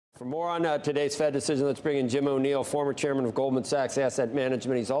For more on today's Fed decision, let's bring in Jim O'Neill, former chairman of Goldman Sachs Asset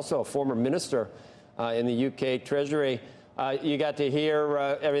Management. He's also a former minister in the UK Treasury. You got to hear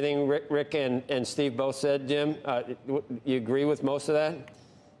everything Rick and Steve both said, Jim. You agree with most of that?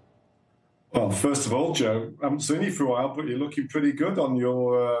 Well, first of all, Joe, I haven't seen you for a while, but you're looking pretty good on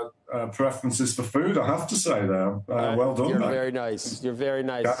your preferences for food, I have to say there. Well done, You're mate. very nice. You're very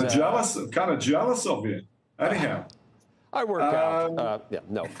nice. Kind of jealous of you. Anyhow. I work out. Yeah,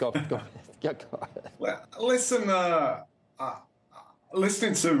 no, go ahead. Yeah, go ahead. Well, listen,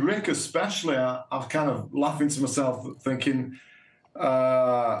 listening to Rick especially, I'm kind of laughing to myself, thinking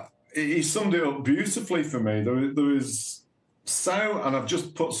he summed it up beautifully for me. There is so, and I've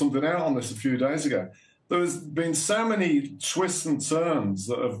just put something out on this a few days ago, there has been so many twists and turns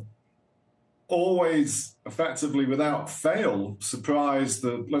that have always effectively, without fail, surprised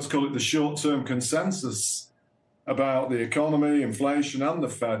the, let's call it the short-term consensus about the economy, inflation, and the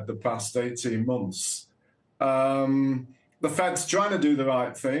Fed the past 18 months. The Fed's trying to do the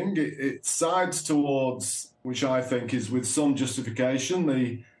right thing. It sides towards, which I think is with some justification,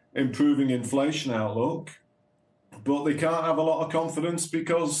 the improving inflation outlook. But they can't have a lot of confidence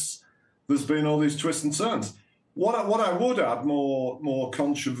because there's been all these twists and turns. What I would add more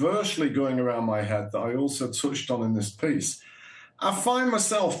controversially going around my head that I also touched on in this piece, I find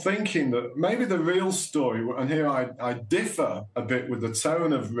myself thinking that maybe the real story, and here I differ a bit with the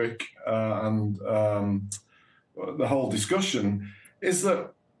tone of Rick and the whole discussion, is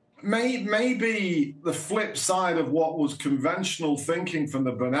that maybe the flip side of what was conventional thinking from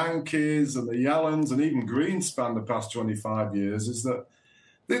the Bernankes and the Yellens and even Greenspan the past 25 years is that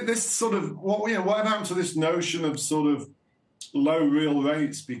this sort of, what happened to this notion of sort of low real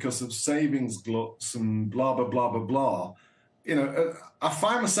rates because of savings gluts and blah, blah, blah, blah, blah. I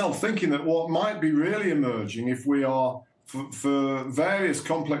find myself thinking that what might be really emerging if we are, for various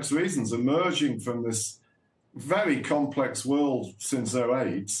complex reasons, emerging from this very complex world since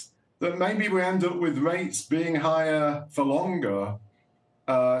 '08, that maybe we end up with rates being higher for longer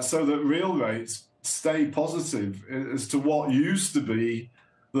so that real rates stay positive as to what used to be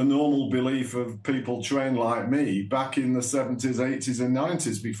the normal belief of people trained like me back in the 70s, 80s and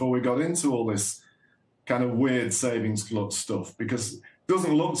 90s before we got into all this kind of weird savings glut stuff, because it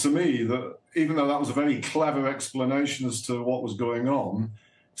doesn't look to me that, even though that was a very clever explanation as to what was going on,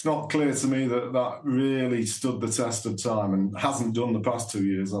 it's not clear to me that that really stood the test of time and hasn't done the past 2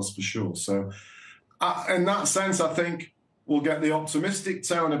 years, that's for sure. So in that sense, I think we'll get the optimistic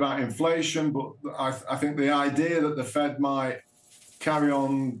tone about inflation, but I think the idea that the Fed might carry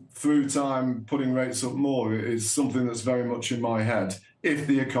on through time putting rates up more is something that's very much in my head if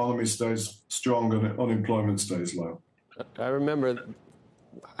the economy stays strong and unemployment stays low. I remember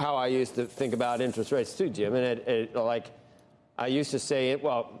how I used to think about interest rates too, Jim, and I used to say,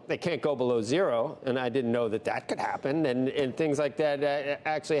 well, they can't go below zero, and I didn't know that could happen, and things like that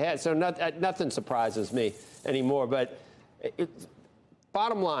actually had. So nothing surprises me anymore. But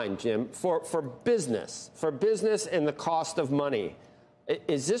bottom line, Jim, for business and the cost of money,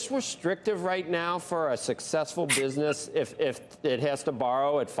 is this restrictive right now for a successful business if it has to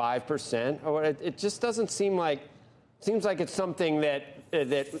borrow at 5%? Or it just doesn't seem like it's something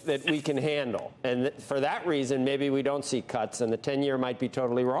that we can handle. And for that reason, maybe we don't see cuts, and the 10-year might be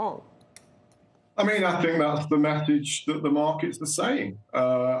totally wrong. I mean, I think that's the message that the markets are saying.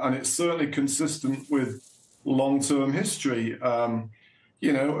 And it's certainly consistent with long-term history. In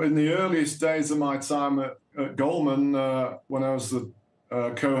the earliest days of my time at Goldman, when I was the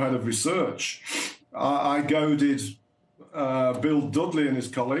co-head of research, I goaded Bill Dudley and his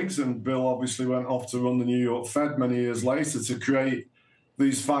colleagues, and Bill obviously went off to run the New York Fed many years later, to create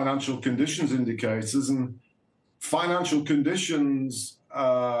these financial conditions indicators. And financial conditions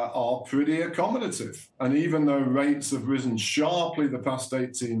are pretty accommodative. And even though rates have risen sharply the past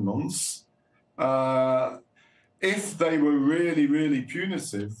 18 months, if they were really, really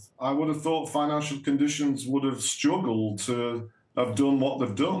punitive, I would have thought financial conditions would have struggled to have done what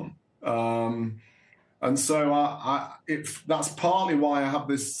they've done. And so that's partly why I have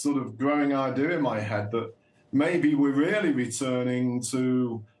this sort of growing idea in my head that maybe we're really returning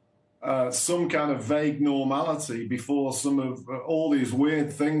to some kind of vague normality before some of all these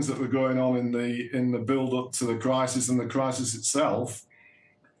weird things that were going on in the build-up to the crisis and the crisis itself.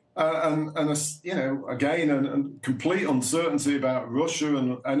 And complete uncertainty about Russia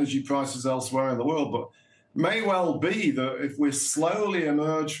and energy prices elsewhere in the world. But may well be that if we slowly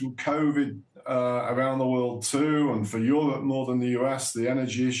emerge from COVID around the world too, and for Europe more than the US, the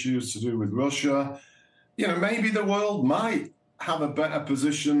energy issues to do with Russia, maybe the world might have a better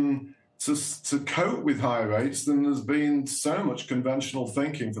position to cope with high rates than there's been so much conventional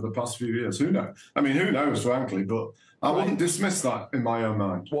thinking for the past few years. Who knows? I mean, who knows, frankly, but I wouldn't dismiss that in my own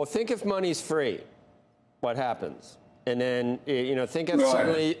mind. Well, think if money's free, what happens? And then, think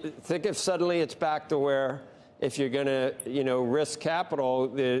if suddenly it's back to where if you're going to, risk capital,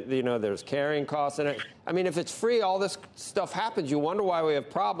 there's carrying costs in it. I mean, if it's free, all this stuff happens. You wonder why we have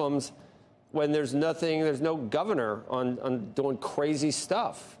problems when there's no governor on doing crazy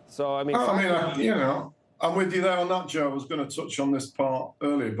stuff. So, I mean, I'm with you there on that, Joe. I was going to touch on this part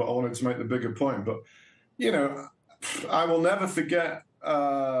earlier, but I wanted to make the bigger point. But, I will never forget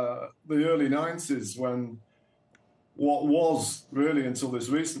the early 90s when what was really, until this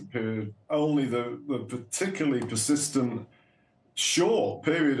recent period, only the particularly persistent short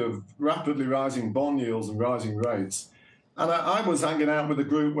period of rapidly rising bond yields and rising rates. And I was hanging out with a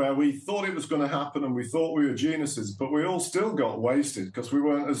group where we thought it was going to happen and we thought we were geniuses, but we all still got wasted because we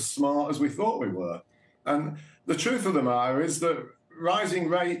weren't as smart as we thought we were. And the truth of the matter is that rising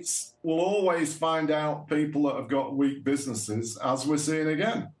rates will always find out people that have got weak businesses, as we're seeing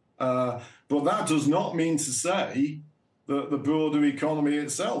again. But that does not mean to say that the broader economy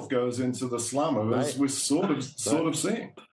itself goes into the slammer, as we're sort of seeing.